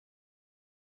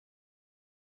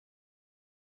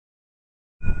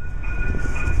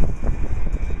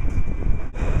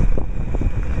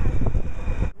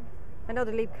I know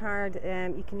the Leap card,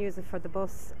 you can use it for the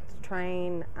bus, the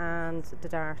train and the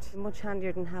Dart. Much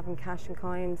handier than having cash and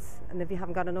coins, and if you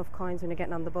haven't got enough coins when you're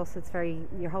getting on the bus,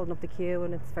 you're holding up the queue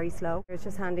and it's very slow. It's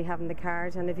just handy having the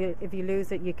card, and if you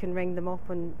lose it, you can ring them up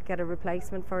and get a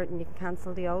replacement for it, and you can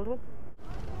cancel the old one.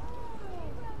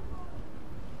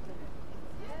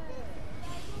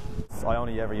 I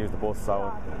only ever use the bus,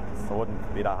 so it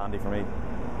wouldn't be that handy for me.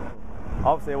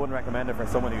 Obviously I wouldn't recommend it for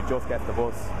someone who just gets the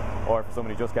bus or for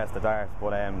someone who just gets the Dart,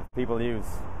 but people use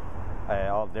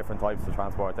all the different types of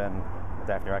transport, then I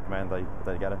definitely recommend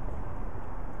they get it.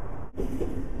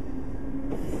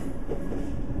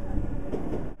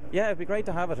 Yeah, it'd be great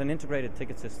to have it. An integrated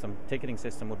ticketing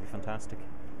system would be fantastic.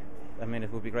 I mean,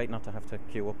 it would be great not to have to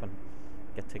queue up and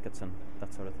get tickets and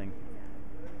that sort of thing.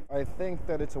 I think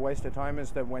that it's a waste of time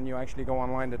is that when you actually go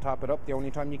online to top it up, the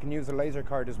only time you can use a laser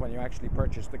card is when you actually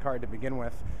purchase the card to begin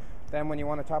with. Then when you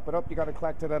want to top it up, you got to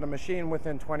collect it at a machine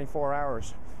within 24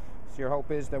 hours. So your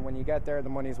hope is that when you get there, the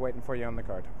money's waiting for you on the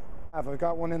card. I've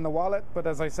got one in the wallet, but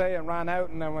as I say, it ran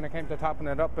out, and then when it came to topping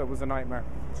it up, it was a nightmare.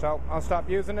 So I'll stop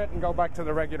using it and go back to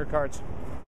the regular cards.